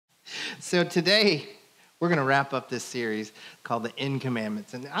So today, we're going to wrap up this series called The End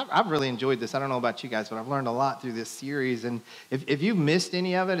Commandments. And I've really enjoyed this. I don't know about you guys, but I've learned a lot through this series. And if you've missed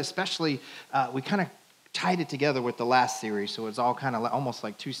any of it, especially, we kind of tied it together with the last series. So it's all kind of almost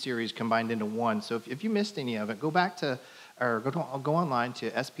like two series combined into one. So if you missed any of it, go online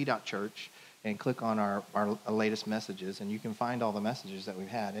to sp.church and click on our latest messages, and you can find all the messages that we've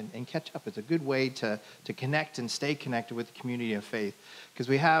had and catch up. It's a good way to connect and stay connected with the community of faith, because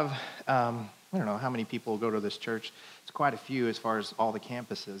we have, I don't know how many people go to this church. It's quite a few as far as all the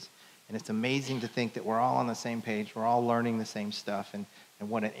campuses, and it's amazing to think that we're all on the same page, we're all learning the same stuff, and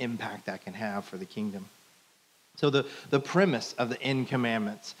what an impact that can have for the kingdom. So the premise of the End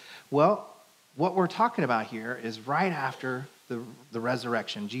Commandments, well, what we're talking about here is right after the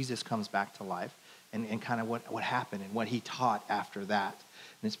resurrection. Jesus comes back to life, and kind of what happened and what he taught after that.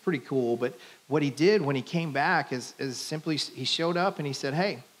 And it's pretty cool. But what he did when he came back is simply he showed up and he said,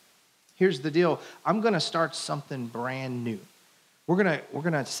 hey, here's the deal. I'm going to start something brand new. We're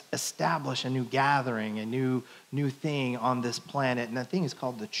gonna establish a new gathering, a new thing on this planet. And that thing is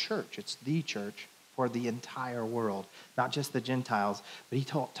called the church. It's the church for the entire world, not just the Gentiles. But he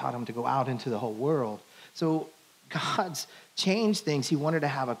taught them to go out into the whole world. So God's changed things. He wanted to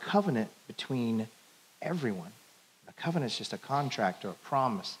have a covenant between everyone. A covenant is just a contract or a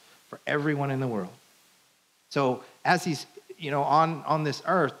promise for everyone in the world. So as he's, on this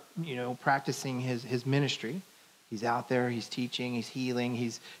earth, practicing his ministry, he's out there, he's teaching, he's healing,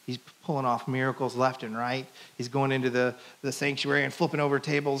 he's pulling off miracles left and right. He's going into the sanctuary and flipping over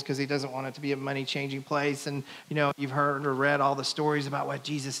tables because he doesn't want it to be a money-changing place. And, you've heard or read all the stories about what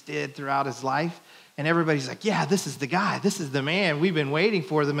Jesus did throughout his life. And everybody's like, yeah, this is the guy. This is the man we've been waiting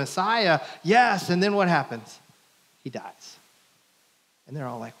for, the Messiah. Yes. And then what happens? He dies. And they're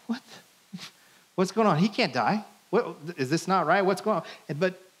all like, what? What's going on? He can't die. What, is this not right? What's going on?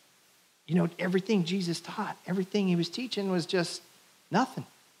 But, everything Jesus taught, everything he was teaching was just nothing.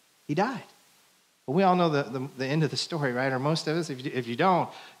 He died. But we all know the end of the story, right? Or most of us, if you don't,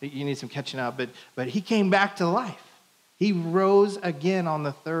 you need some catching up. But he came back to life. He rose again on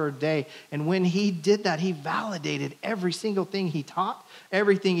the third day. And when he did that, he validated every single thing he taught,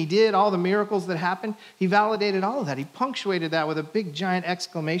 everything he did, all the miracles that happened. He validated all of that. He punctuated that with a big, giant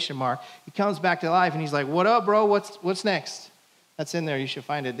exclamation mark. He comes back to life, and he's like, what up, bro? What's next? That's in there. You should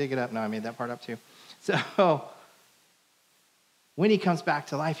find it. Dig it up. No, I made that part up too. So when he comes back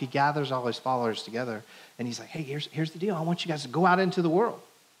to life, he gathers all his followers together, and he's like, hey, here's the deal. I want you guys to go out into the world.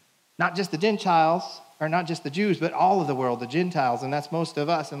 Not just the Gentiles, or not just the Jews, but all of the world, the Gentiles, and that's most of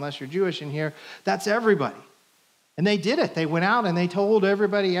us, unless you're Jewish in here. That's everybody. And they did it. They went out and they told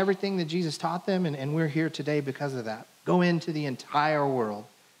everybody everything that Jesus taught them, and we're here today because of that. Go into the entire world.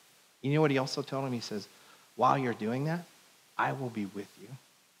 You know what he also told them? He says, while you're doing that, I will be with you.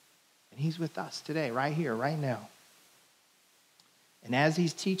 And he's with us today, right here, right now. And as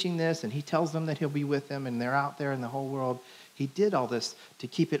he's teaching this, and he tells them that he'll be with them, and they're out there in the whole world, he did all this to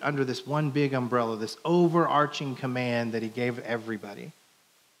keep it under this one big umbrella, this overarching command that he gave everybody.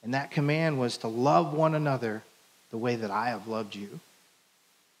 And that command was to love one another the way that I have loved you.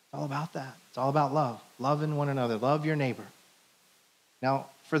 It's all about that. It's all about love. Loving one another. Love your neighbor. Now,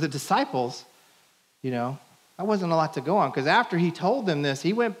 for the disciples, that wasn't a lot to go on, because after he told them this,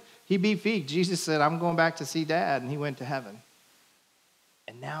 he beat feet. Jesus said, I'm going back to see Dad, and he went to heaven.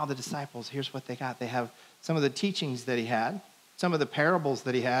 And now the disciples, here's what they got. They have some of the teachings that he had, some of the parables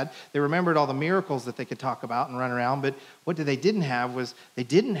that he had. They remembered all the miracles that they could talk about and run around, but what they didn't have was they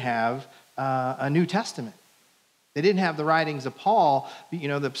didn't have a New Testament. They didn't have the writings of Paul,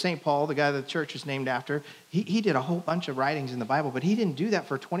 the St. Paul, the guy that the church is named after. He did a whole bunch of writings in the Bible, but he didn't do that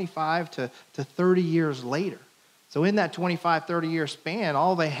for 25 to 30 years later. So in that 25, 30-year span,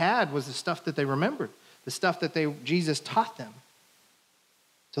 all they had was the stuff that they remembered, the stuff that Jesus taught them.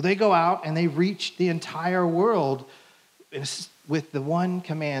 So they go out and they reach the entire world with the one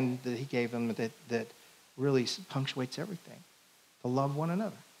command that he gave them that really punctuates everything, to love one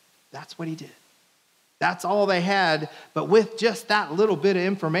another. That's what he did. That's all they had. But with just that little bit of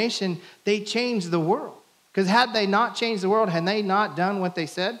information, they changed the world. Because had they not changed the world, had they not done what they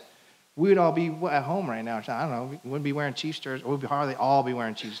said, we would all be at home right now. I don't know. We wouldn't be wearing Chiefs jerseys. We'd hardly all be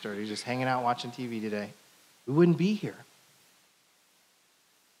wearing Chiefs jerseys, just hanging out watching TV today. We wouldn't be here.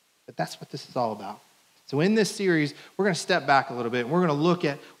 But that's what this is all about. So in this series, we're going to step back a little bit. And we're going to look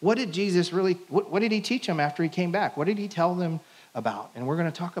at what did Jesus really, what did he teach them after he came back? What did he tell them about? And we're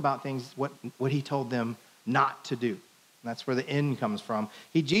going to talk about things, what he told them not to do. And that's where the end comes from.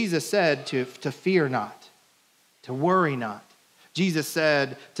 Jesus said to fear not, to worry not. Jesus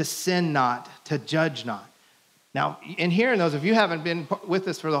said to sin not, to judge not. Now, in hearing those, if you haven't been with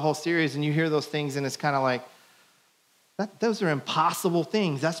us for the whole series and you hear those things and it's kind of like, those are impossible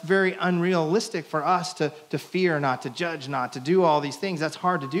things. That's very unrealistic for us to fear not, to judge not, to do all these things. That's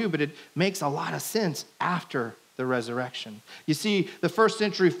hard to do, but it makes a lot of sense after the resurrection. You see, the first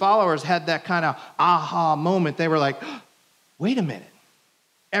century followers had that kind of aha moment. They were like, wait a minute.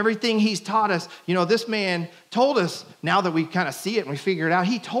 Everything he's taught us, this man told us, now that we kind of see it and we figure it out,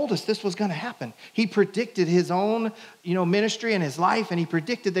 he told us this was going to happen. He predicted his own, ministry and his life, and he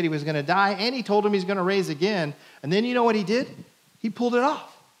predicted that he was going to die, and he told him he's going to raise again. And then you know what he did? He pulled it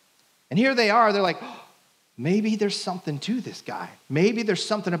off. And here they are. They're like, maybe there's something to this guy. Maybe there's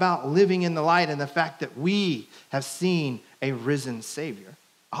something about living in the light and the fact that we have seen a risen Savior.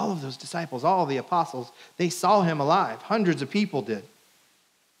 All of those disciples, all of the apostles, they saw him alive. Hundreds of people did.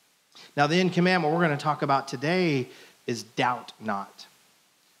 Now, the end commandment we're going to talk about today is doubt not.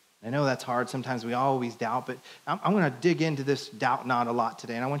 I know that's hard. Sometimes we always doubt, but I'm going to dig into this doubt not a lot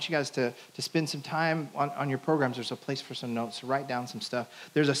today. And I want you guys to spend some time on your programs. There's a place for some notes, to write down some stuff.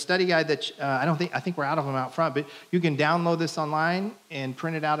 There's a study guide that I think we're out of them out front, but you can download this online and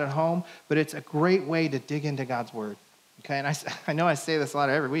print it out at home. But it's a great way to dig into God's word. Okay, and I know I say this a lot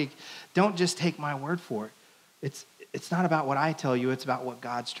every week. Don't just take my word for it. It's not about what I tell you. It's about what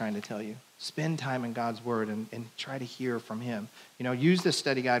God's trying to tell you. Spend time in God's word and try to hear from him. Use this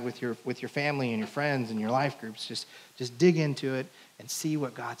study guide with your family and your friends and your life groups. Just dig into it and see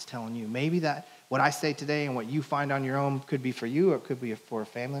what God's telling you. Maybe that what I say today and what you find on your own could be for you, or it could be for a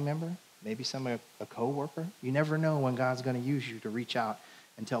family member, maybe a coworker. You never know when God's going to use you to reach out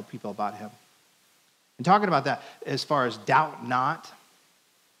and tell people about him. And talking about that, as far as doubt not,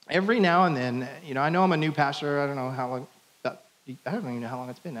 every now and then, I know I'm a new pastor. I don't know how long. I don't even know how long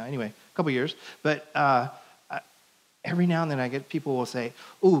it's been now. Anyway, a couple years. But every now and then I get people will say,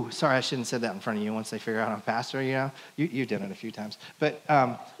 "Ooh, sorry, I shouldn't have said that in front of you." Once they figure out I'm pastor, you've done it a few times. But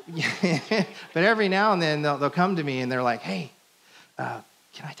but every now and then they'll come to me and they're like, "Hey, can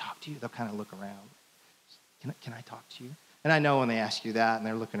I talk to you?" They'll kind of look around. Can I talk to you? And I know when they ask you that and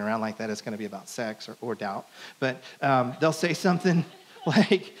they're looking around like that, it's going to be about sex or doubt. But they'll say something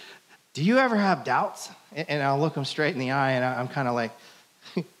like, "Do you ever have doubts?" And I'll look them straight in the eye, and I'm kind of like,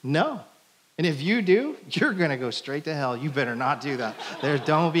 no. And if you do, you're going to go straight to hell. You better not do that.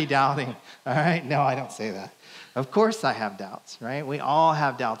 Don't be doubting, all right? No, I don't say that. Of course I have doubts, right? We all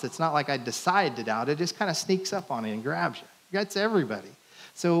have doubts. It's not like I decide to doubt. It just kind of sneaks up on you and grabs you. That's everybody.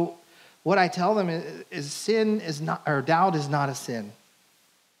 So what I tell them is sin is not, or doubt is not a sin.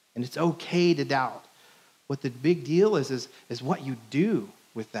 And it's okay to doubt. What the big deal is what you do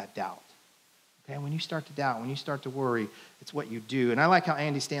with that doubt. Okay, when you start to doubt, when you start to worry, it's what you do. And I like how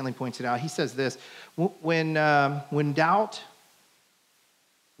Andy Stanley points it out. He says this: when we doubt,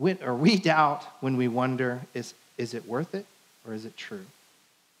 when we wonder, is it worth it or is it true?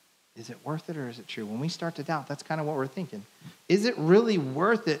 Is it worth it or is it true? When we start to doubt, that's kind of what we're thinking. Is it really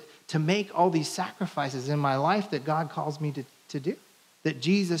worth it to make all these sacrifices in my life that God calls me to do? That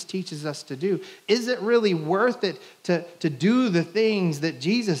Jesus teaches us to do? Is it really worth it to do the things that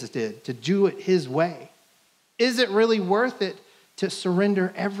Jesus did, to do it his way? Is it really worth it to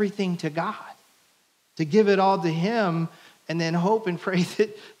surrender everything to God, to give it all to him and then hope and pray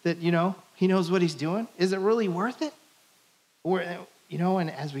that he knows what he's doing? Is it really worth it? Or,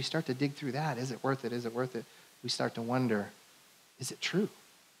 and as we start to dig through that, is it worth it? Is it worth it? We start to wonder, is it true?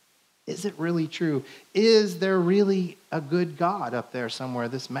 Is it really true? Is there really a good God up there somewhere,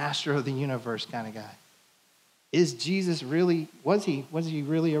 this master of the universe kind of guy? Is Jesus really, was he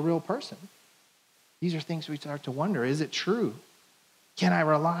really a real person? These are things we start to wonder. Is it true? Can I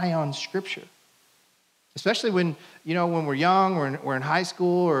rely on Scripture? Especially when we're young, we're in high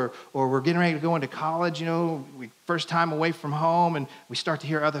school, or we're getting ready to go into college, we first time away from home, and we start to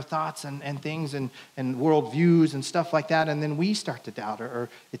hear other thoughts and things and worldviews and stuff like that, and then we start to doubt, or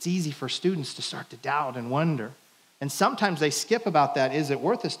it's easy for students to start to doubt and wonder. And sometimes they skip about that, is it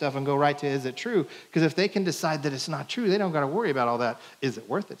worth it stuff, and go right to, is it true? Because if they can decide that it's not true, they don't got to worry about all that, is it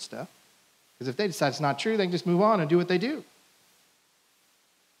worth it stuff. Because if they decide it's not true, they can just move on and do what they do.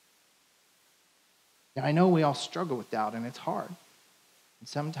 Now, I know we all struggle with doubt, and it's hard. And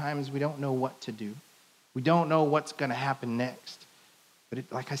sometimes we don't know what to do. We don't know what's going to happen next. But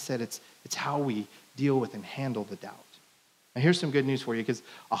like I said, it's how we deal with and handle the doubt. Now, here's some good news for you, because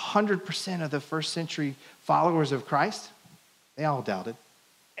 100% of the first century followers of Christ, they all doubted.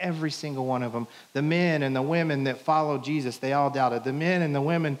 Every single one of them. The men and the women that followed Jesus, they all doubted. The men and the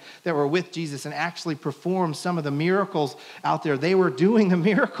women that were with Jesus and actually performed some of the miracles out there, they were doing the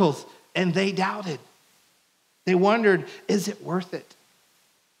miracles, and they doubted. They wondered, is it worth it?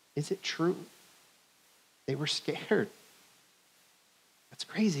 Is it true? They were scared. That's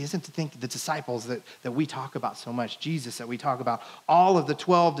crazy, isn't it, to think the disciples that we talk about so much, Jesus that we talk about, all of the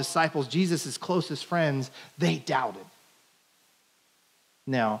 12 disciples, Jesus' closest friends, they doubted.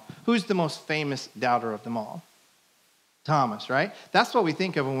 Now, who's the most famous doubter of them all? Thomas, right? That's what we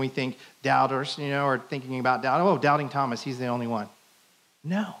think of when we think doubters, or thinking about doubt. Oh, doubting Thomas, he's the only one.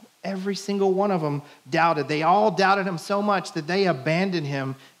 No, every single one of them doubted. They all doubted him so much that they abandoned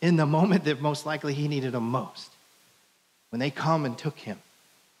him in the moment that most likely he needed him most. When they come and took him,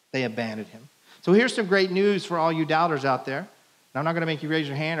 they abandoned him. So here's some great news for all you doubters out there. And I'm not going to make you raise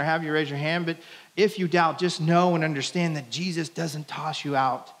your hand or have you raise your hand, but if you doubt, just know and understand that Jesus doesn't toss you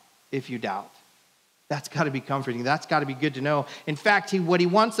out if you doubt. That's got to be comforting. That's got to be good to know. In fact, what he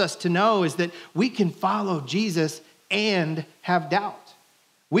wants us to know is that we can follow Jesus and have doubt.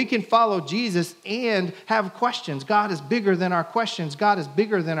 We can follow Jesus and have questions. God is bigger than our questions. God is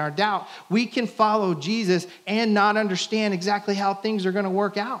bigger than our doubt. We can follow Jesus and not understand exactly how things are going to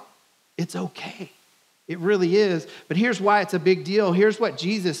work out. It's okay. It really is. But here's why it's a big deal. Here's what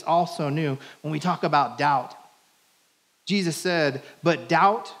Jesus also knew when we talk about doubt. Jesus said, but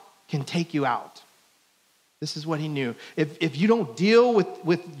doubt can take you out. This is what he knew. If you don't deal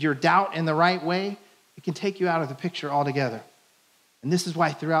with your doubt in the right way, it can take you out of the picture altogether. And this is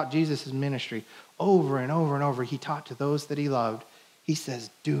why throughout Jesus' ministry, over and over and over, he taught to those that he loved, he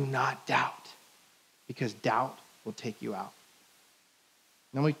says, do not doubt, because doubt will take you out.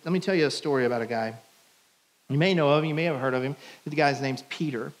 Now, let me tell you a story about a guy. You may know of him, you may have heard of him. The guy's name's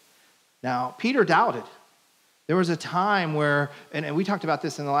Peter. Now, Peter doubted. There was a time where, and we talked about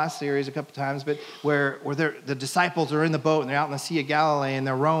this in the last series a couple times, but where the disciples are in the boat and they're out in the Sea of Galilee and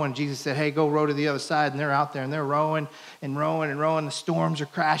they're rowing. Jesus said, hey, go row to the other side. And they're out there and they're rowing and rowing and rowing. The storms are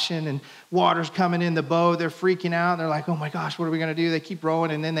crashing and water's coming in the boat. They're freaking out. They're like, oh my gosh, what are we going to do? They keep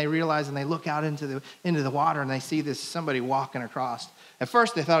rowing, and then they realize and they look out into the water and they see somebody walking across. At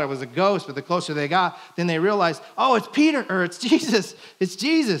first they thought it was a ghost, but the closer they got, then they realized, oh, it's Peter, or it's Jesus. It's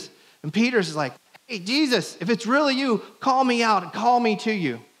Jesus. And Peter's like, hey, Jesus, if it's really you, call me out and call me to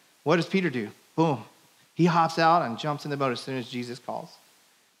you. What does Peter do? Boom. He hops out and jumps in the boat as soon as Jesus calls.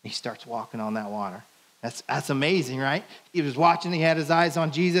 He starts walking on that water. That's amazing, right? He was watching, he had his eyes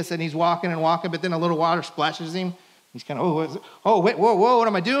on Jesus, and he's walking and walking, but then a little water splashes him. He's kind of, wait, whoa, what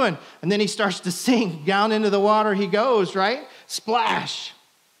am I doing? And then he starts to sink. Down into the water he goes, right? Splash.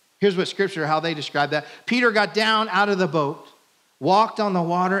 Here's what Scripture, how they describe that. Peter got down out of the boat, walked on the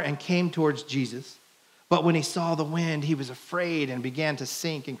water, and came towards Jesus. But when he saw the wind, he was afraid and began to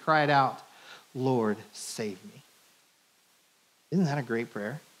sink and cried out, Lord, save me. Isn't that a great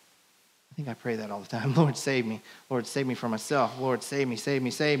prayer? I think I pray that all the time. Lord, save me. Lord, save me from myself. Lord, save me, save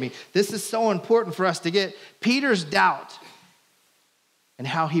me, save me. This is so important for us to get Peter's doubt and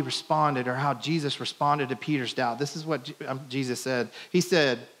how he responded, or how Jesus responded to Peter's doubt. This is what Jesus said. He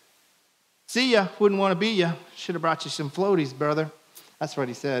said, see ya, wouldn't want to be ya. Should have brought you some floaties, brother. That's what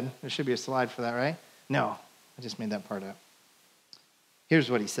he said. There should be a slide for that, right? No, I just made that part up.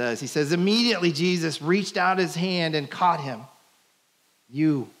 Here's what he says. He says, immediately Jesus reached out his hand and caught him.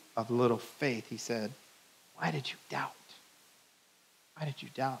 You of little faith, he said, why did you doubt? Why did you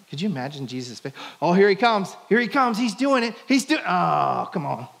doubt? Could you imagine Jesus' face? Oh, here he comes. Here he comes. He's doing it. Oh, come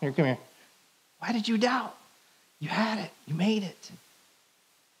on. Here, come here. Why did you doubt? You had it. You made it.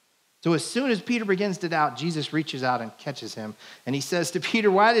 So as soon as Peter begins to doubt, Jesus reaches out and catches him. And he says to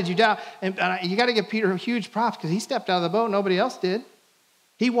Peter, why did you doubt? And you got to give Peter huge props, because he stepped out of the boat. Nobody else did.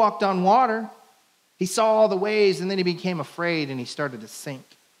 He walked on water. He saw all the waves, and then he became afraid and he started to sink.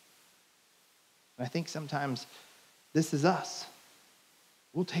 And I think sometimes this is us.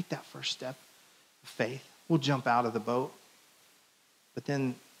 We'll take that first step of faith. We'll jump out of the boat. But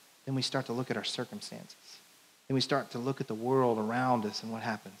then we start to look at our circumstances. Then we start to look at the world around us, and what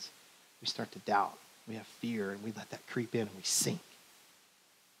happens? We start to doubt. We have fear, and we let that creep in, and we sink.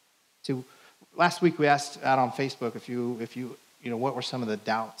 So last week we asked out on Facebook if you what were some of the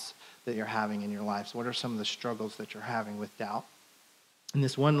doubts that you're having in your lives? What are some of the struggles that you're having with doubt? And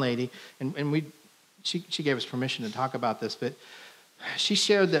this one lady, she gave us permission to talk about this, but she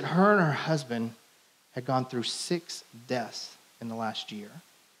shared that her and her husband had gone through 6 deaths in the last year.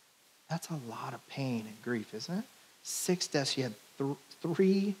 That's a lot of pain and grief, isn't it? 6 deaths. She had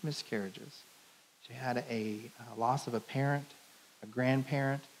 3 miscarriages. She had a loss of a parent, a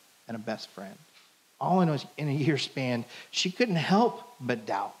grandparent, and a best friend. All in a year span. She couldn't help but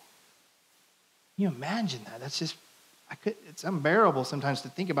doubt. Can you imagine that? It's unbearable sometimes to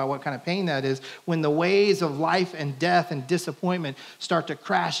think about what kind of pain that is when the waves of life and death and disappointment start to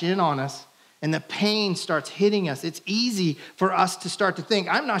crash in on us and the pain starts hitting us. It's easy for us to start to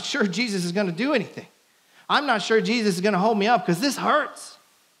think, I'm not sure Jesus is going to do anything. I'm not sure Jesus is going to hold me up because this hurts.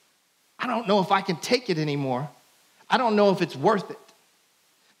 I don't know if I can take it anymore. I don't know if it's worth it.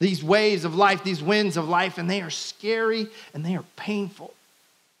 These waves of life, these winds of life, and they are scary and they are painful.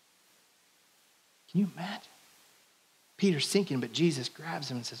 Can you imagine? Peter's sinking, but Jesus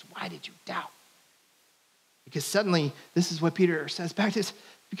grabs him and says, why did you doubt? Because suddenly, this is what Peter says back to us,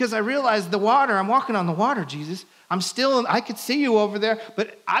 because I realized the water, I'm walking on the water, Jesus. I could see you over there,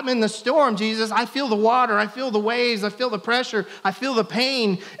 but I'm in the storm, Jesus. I feel the water, I feel the waves, I feel the pressure, I feel the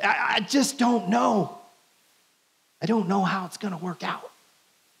pain. I just don't know. I don't know how it's going to work out.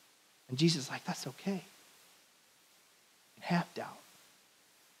 And Jesus is like, that's okay. You can have doubt.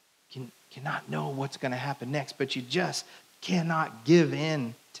 You cannot know what's going to happen next, but you just cannot give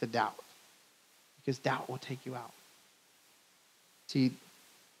in to doubt, because doubt will take you out. See,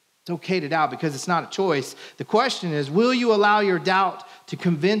 it's okay to doubt because it's not a choice. The question is, will you allow your doubt to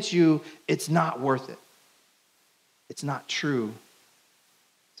convince you it's not worth it? It's not true,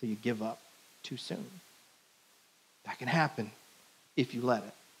 so you give up too soon. That can happen if you let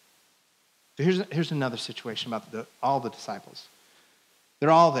it. So here's another situation about all the disciples.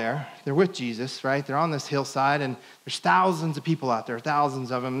 They're all there. They're with Jesus, right? They're on this hillside, and there's thousands of people out there,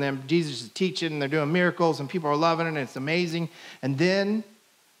 thousands of them. And then Jesus is teaching, and they're doing miracles, and people are loving it, and it's amazing. And then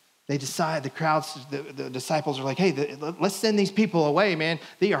they decide, the disciples are like, hey, let's send these people away, man.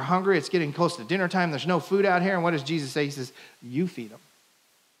 They are hungry. It's getting close to dinner time. There's no food out here. And what does Jesus say? He says, you feed them.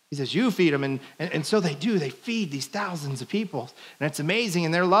 He says, you feed them. And so they do. They feed these thousands of people. And it's amazing.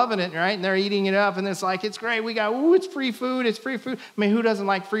 And they're loving it, right? And they're eating it up. And it's like, it's great. It's free food. It's free food. I mean, who doesn't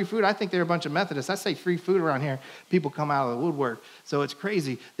like free food? I think they're a bunch of Methodists. I say free food around here. People come out of the woodwork. So it's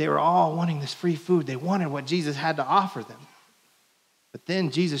crazy. They were all wanting this free food. They wanted what Jesus had to offer them. But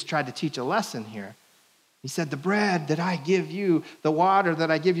then Jesus tried to teach a lesson here. He said, the bread that I give you, the water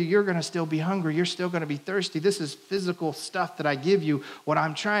that I give you, you're going to still be hungry. You're still going to be thirsty. This is physical stuff that I give you. What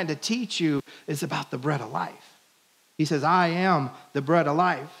I'm trying to teach you is about the bread of life. He says, I am the bread of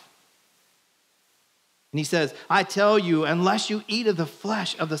life. And he says, I tell you, unless you eat of the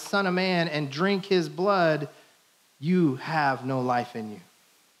flesh of the Son of Man and drink his blood, you have no life in you.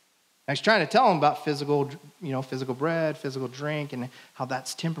 I was trying to tell him about physical bread, physical drink, and how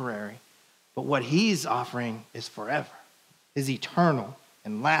that's temporary. But what he's offering is forever, is eternal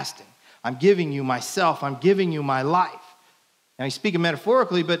and lasting. I'm giving you myself. I'm giving you my life. Now, he's speaking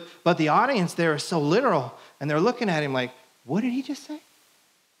metaphorically, but the audience there is so literal, and they're looking at him like, what did he just say?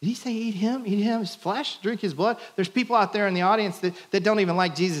 Did he say eat him, his flesh, drink his blood? There's people out there in the audience that don't even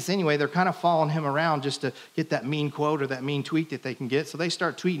like Jesus anyway. They're kind of following him around just to get that mean quote or that mean tweet that they can get. So they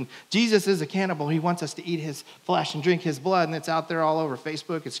start tweeting, Jesus is a cannibal. He wants us to eat his flesh and drink his blood, and it's out there all over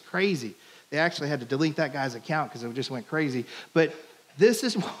Facebook. It's crazy. They actually had to delete that guy's account because it just went crazy. But this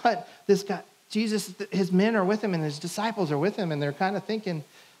is what this guy, Jesus, his men are with him and his disciples are with him, and they're kind of thinking,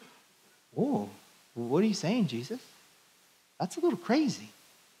 whoa, what are you saying, Jesus? That's a little crazy.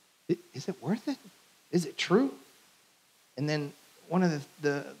 Is it worth it? Is it true? And then one of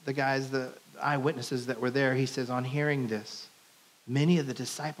the guys, the eyewitnesses that were there, he says, on hearing this, many of the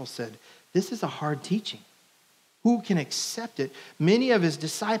disciples said, this is a hard teaching. Who can accept it? Many of his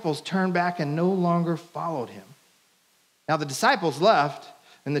disciples turned back and no longer followed him. Now the disciples left,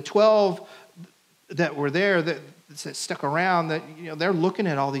 and the 12 that were there that stuck around, they're looking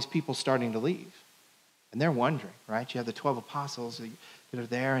at all these people starting to leave. And they're wondering, right? You have the 12 apostles that are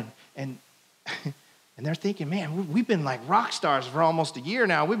there, and they're thinking, man, we've been like rock stars for almost a year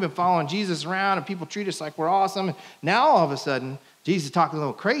now. We've been following Jesus around, and people treat us like we're awesome. And now all of a sudden, Jesus is talking a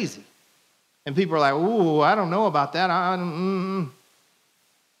little crazy. And people are like, ooh, I don't know about that.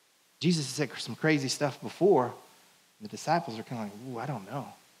 Jesus has said some crazy stuff before. And the disciples are kind of like, ooh, I don't know.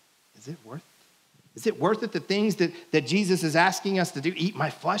 Is it worth it? Is it worth it, the things that Jesus is asking us to do, eat my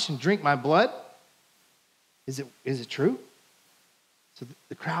flesh and drink my blood? Is it true? So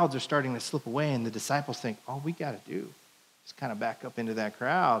the crowds are starting to slip away, and the disciples think, all we got to do is kind of back up into that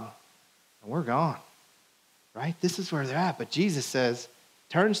crowd, and we're gone, right? This is where they're at. But Jesus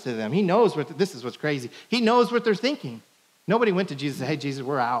turns to them. He knows this is what's crazy. He knows what they're thinking. Nobody went to Jesus and said, hey, Jesus,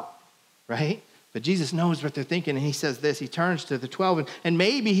 we're out, right? But Jesus knows what they're thinking, and he says this. He turns to the 12, and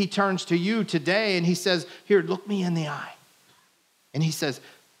maybe he turns to you today, and he says, here, look me in the eye. And he says,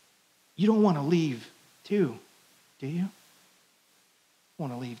 you don't want to leave too, do you? You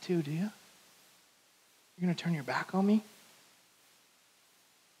want to leave too, do you? You're going to turn your back on me?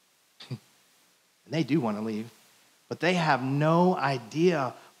 And they do want to leave, but they have no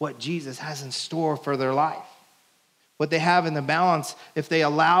idea what Jesus has in store for their life. What they have in the balance if they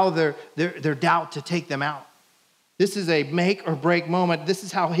allow their doubt to take them out. This is a make or break moment. This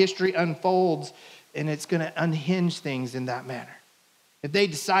is how history unfolds. and it's going to unhinge things in that manner. If they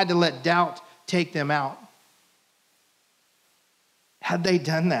decide to let doubt take them out, had they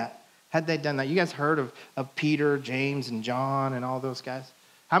done that? You guys heard of Peter, James, and John and all those guys?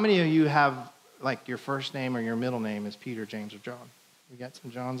 How many of you have, like, your first name or your middle name is Peter, James, or John? We got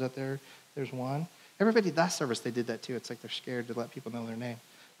some Johns out there. There's one. Everybody, last service, they did that too. It's like they're scared to let people know their name.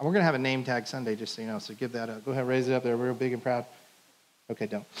 And we're going to have a name tag Sunday, just so you know, so give that up. Go ahead, raise it up there real big and proud. Okay,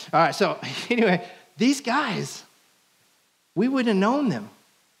 don't. All right, so anyway, these guys, we wouldn't have known them.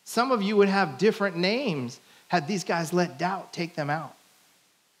 Some of you would have different names had these guys let doubt take them out.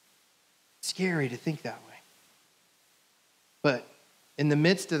 Scary to think that way. But in the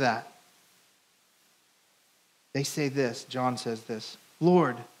midst of that, they say this, John says this,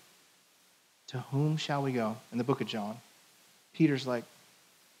 Lord, to whom shall we go? In the book of John, Peter's like,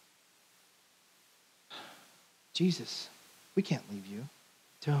 Jesus, we can't leave you.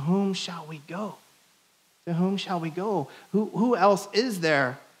 To whom shall we go? To whom shall we go? Who else is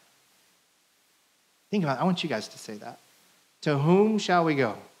there? Think about it. I want you guys to say that. To whom shall we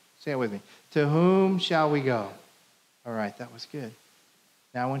go? Say it with me. To whom shall we go? All right, that was good.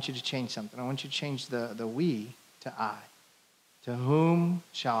 Now I want you to change something. I want you to change the we to I. To whom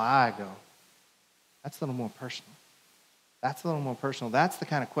shall I go? That's a little more personal. That's the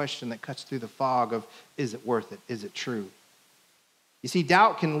kind of question that cuts through the fog of, is it worth it? Is it true? You see,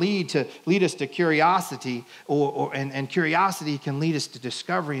 doubt can lead us to curiosity, and curiosity can lead us to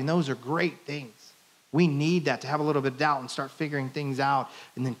discovery, and those are great things. We need that to have a little bit of doubt and start figuring things out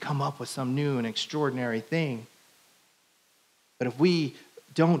and then come up with some new and extraordinary thing. But if we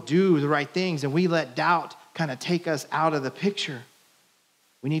don't do the right things and we let doubt kind of take us out of the picture,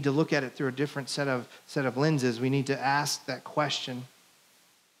 we need to look at it through a different set of lenses. We need to ask that question,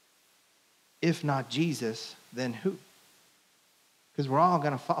 if not Jesus, then who? Because we're all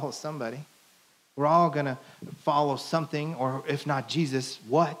going to follow somebody. We're all going to follow something, or if not Jesus,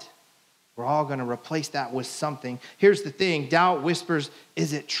 what? We're all going to replace that with something. Here's the thing. Doubt whispers,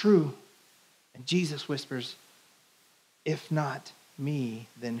 is it true? And Jesus whispers, if not me,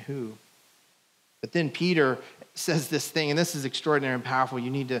 then who? But then Peter says this thing, and this is extraordinary and powerful.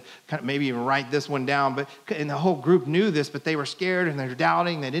 You need to kind of maybe even write this one down. And the whole group knew this, but they were scared and they were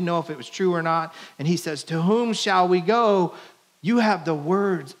doubting. They didn't know if it was true or not. And he says, to whom shall we go? You have the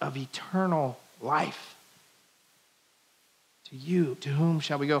words of eternal life. To you, to whom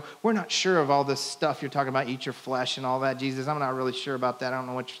shall we go? We're not sure of all this stuff you're talking about, eat your flesh and all that, Jesus. I'm not really sure about that. I don't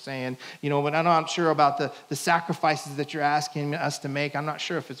know what you're saying. But I know I'm sure about the sacrifices that you're asking us to make. I'm not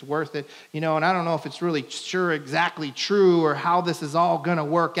sure if it's worth it. And I don't know if it's really exactly true or how this is all going to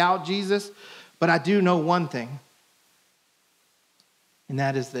work out, Jesus. But I do know one thing. And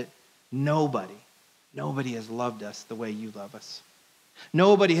that is that nobody has loved us the way you love us.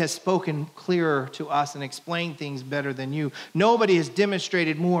 Nobody has spoken clearer to us and explained things better than you. Nobody has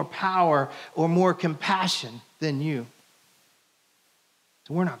demonstrated more power or more compassion than you.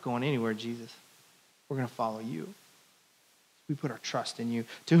 So we're not going anywhere, Jesus. We're going to follow you. We put our trust in you.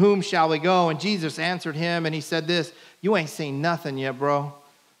 To whom shall we go? And Jesus answered him and he said this, you ain't seen nothing yet, bro.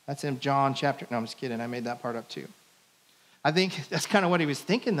 That's in John chapter. No, I'm just kidding. I made that part up too. I think that's kind of what he was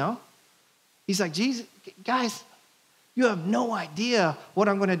thinking though. He's like, Jesus, guys, you have no idea what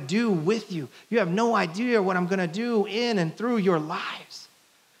I'm going to do with you. You have no idea what I'm going to do in and through your lives.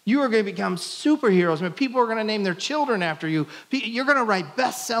 You are going to become superheroes. I mean, people are going to name their children after you. You're going to write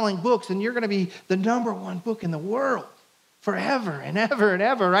best-selling books, and you're going to be the #1 book in the world forever and ever and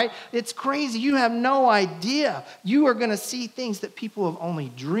ever, right? It's crazy. You have no idea. You are going to see things that people have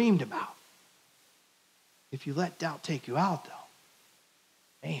only dreamed about. If you let doubt take you out,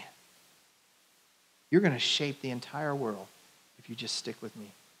 though, man, you're going to shape the entire world if you just stick with me.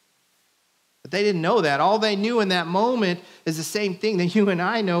 But they didn't know that. All they knew in that moment is the same thing that you and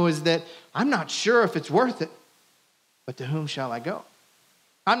I know, is that I'm not sure if it's worth it, but to whom shall I go?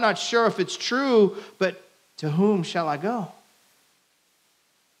 I'm not sure if it's true, but to whom shall I go?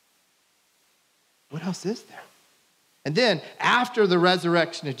 What else is there? And then after the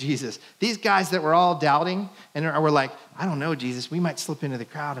resurrection of Jesus, these guys that were all doubting and were like, I don't know, Jesus, we might slip into the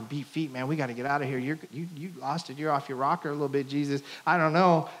crowd and beat feet, man. We got to get out of here. You lost it. You're off your rocker a little bit, Jesus. I don't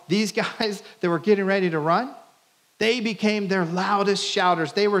know. These guys that were getting ready to run, they became their loudest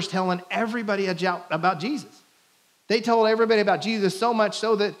shouters. They were telling everybody about Jesus. They told everybody about Jesus so much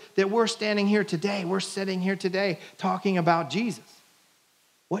so that we're standing here today. We're sitting here today talking about Jesus.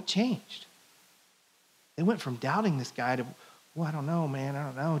 What changed? They went from doubting this guy to, well, I don't know, man, I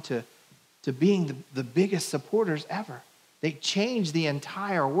don't know, to being the biggest supporters ever. They changed the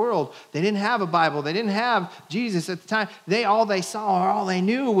entire world. They didn't have a Bible. They didn't have Jesus at the time. All they saw or all they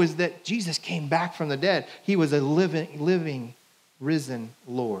knew was that Jesus came back from the dead. He was a living, risen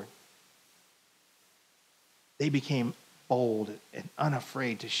Lord. They became bold and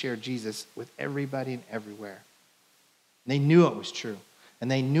unafraid to share Jesus with everybody and everywhere. They knew it was true, and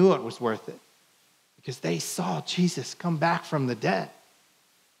they knew it was worth it because they saw Jesus come back from the dead.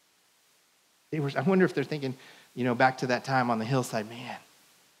 I wonder if they're thinking, back to that time on the hillside, man,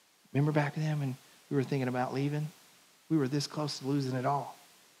 remember back then when we were thinking about leaving? We were this close to losing it all.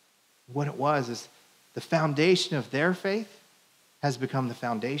 What it was is the foundation of their faith has become the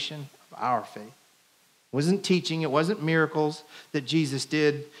foundation of our faith. It wasn't teaching, it wasn't miracles that Jesus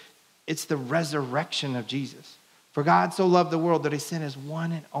did. It's the resurrection of Jesus. For God so loved the world that he sent his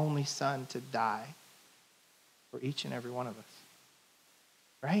one and only Son to die for each and every one of us.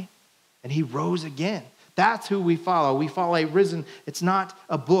 Right? And he rose again. That's who we follow. We follow a risen. It's not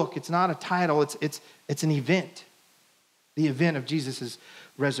a book. It's not a title. It's an event. The event of Jesus'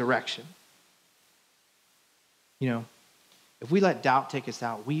 resurrection. If we let doubt take us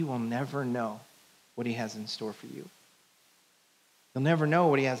out, we will never know what he has in store for you. You'll never know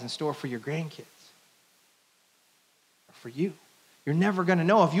what he has in store for your grandkids. Or for you. You're never going to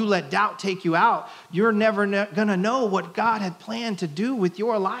know. If you let doubt take you out, you're never going to know what God had planned to do with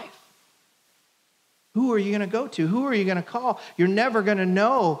your life. Who are you going to go to? Who are you going to call? You're never going to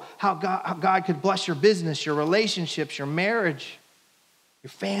know how God could bless your business, your relationships, your marriage, your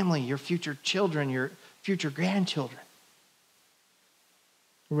family, your future children, your future grandchildren.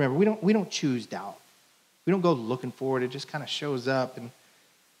 Remember, we don't choose doubt. We don't go looking for it. It just kind of shows up. And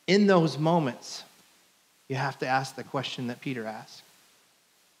in those moments, you have to ask the question that Peter asked.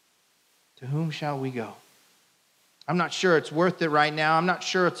 To whom shall we go? I'm not sure it's worth it right now. I'm not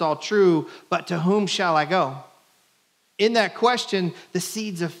sure it's all true, but to whom shall I go? In that question, the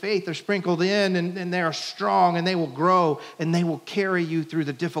seeds of faith are sprinkled in, and they are strong, and they will grow, and they will carry you through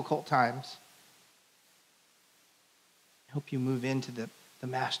the difficult times. I hope you move into the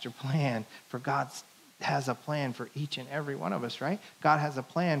master plan, for God has a plan for each and every one of us, right? God has a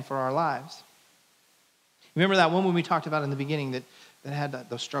plan for our lives. Remember that one when we talked about in the beginning that had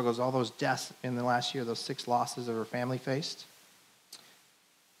those struggles, all those deaths in the last year, those 6 losses that her family faced?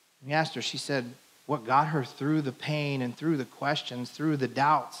 We asked her, she said, what got her through the pain and through the questions, through the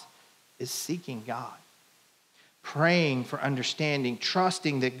doubts, is seeking God. Praying for understanding,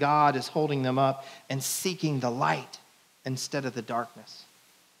 trusting that God is holding them up, and seeking the light instead of the darkness.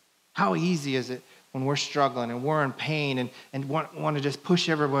 How easy is it when we're struggling and we're in pain and want to just push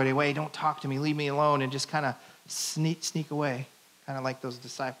everybody away, don't talk to me, leave me alone, and just kind of sneak away, kind of like those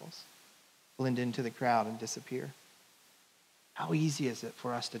disciples, blend into the crowd and disappear. How easy is it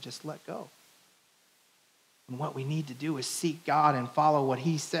for us to just let go? And what we need to do is seek God and follow what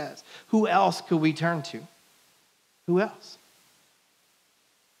he says. Who else could we turn to? Who else?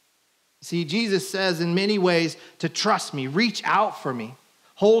 See, Jesus says in many ways to trust me, reach out for me,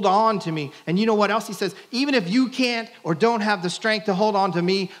 hold on to me. And you know what else he says? Even if you can't or don't have the strength to hold on to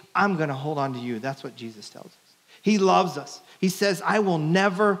me, I'm going to hold on to you. That's what Jesus tells us. He loves us. He says, I will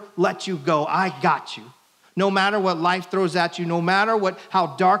never let you go. I got you. No matter what life throws at you, no matter how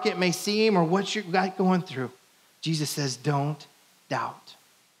dark it may seem or what you're going through, Jesus says, don't doubt.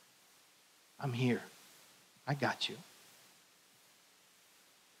 I'm here. I got you.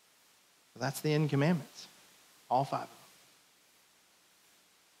 That's the 10 commandments, all 5 of them.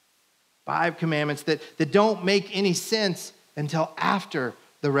 5 commandments that don't make any sense until after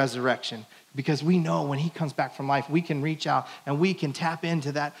the resurrection. Because we know when he comes back from life, we can reach out and we can tap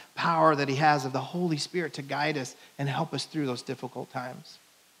into that power that he has of the Holy Spirit to guide us and help us through those difficult times.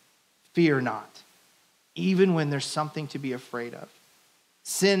 Fear not, even when there's something to be afraid of.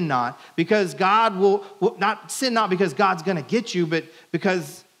 Sin not, because God will not sin not because God's going to get you, but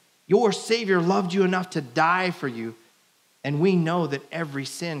because your Savior loved you enough to die for you. And we know that every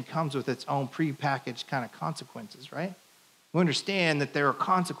sin comes with its own prepackaged kind of consequences, right? We understand that there are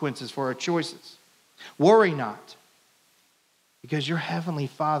consequences for our choices. Worry not, because your heavenly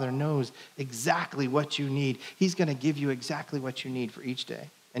Father knows exactly what you need. He's going to give you exactly what you need for each day.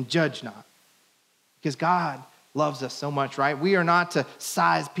 And judge not, because God loves us so much, right? We are not to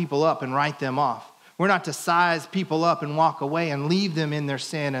size people up and write them off. We're not to size people up and walk away and leave them in their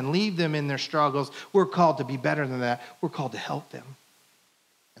sin and leave them in their struggles. We're called to be better than that. We're called to help them.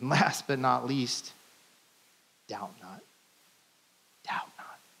 And last but not least, doubt not. Doubt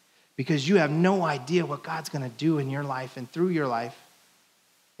not. Because you have no idea what God's going to do in your life and through your life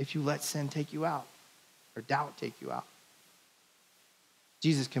if you let sin take you out or doubt take you out.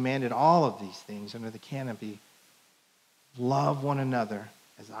 Jesus commanded all of these things under the canopy Love one another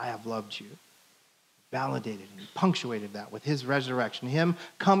as I have loved you. Validated and punctuated that with his resurrection, him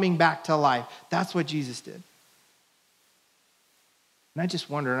coming back to life. That's what Jesus did.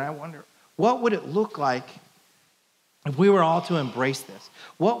 And I wonder, what would it look like if we were all to embrace this?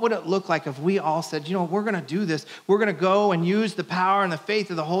 What would it look like if we all said, we're going to do this. We're going to go and use the power and the faith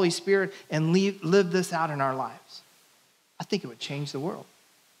of the Holy Spirit and live this out in our lives? I think it would change the world.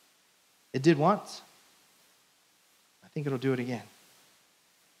 It did once. I think it'll do it again.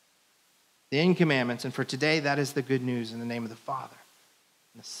 The 10 Commandments, and for today, that is the good news in the name of the Father,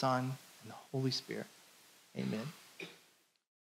 and the Son, and the Holy Spirit. Amen.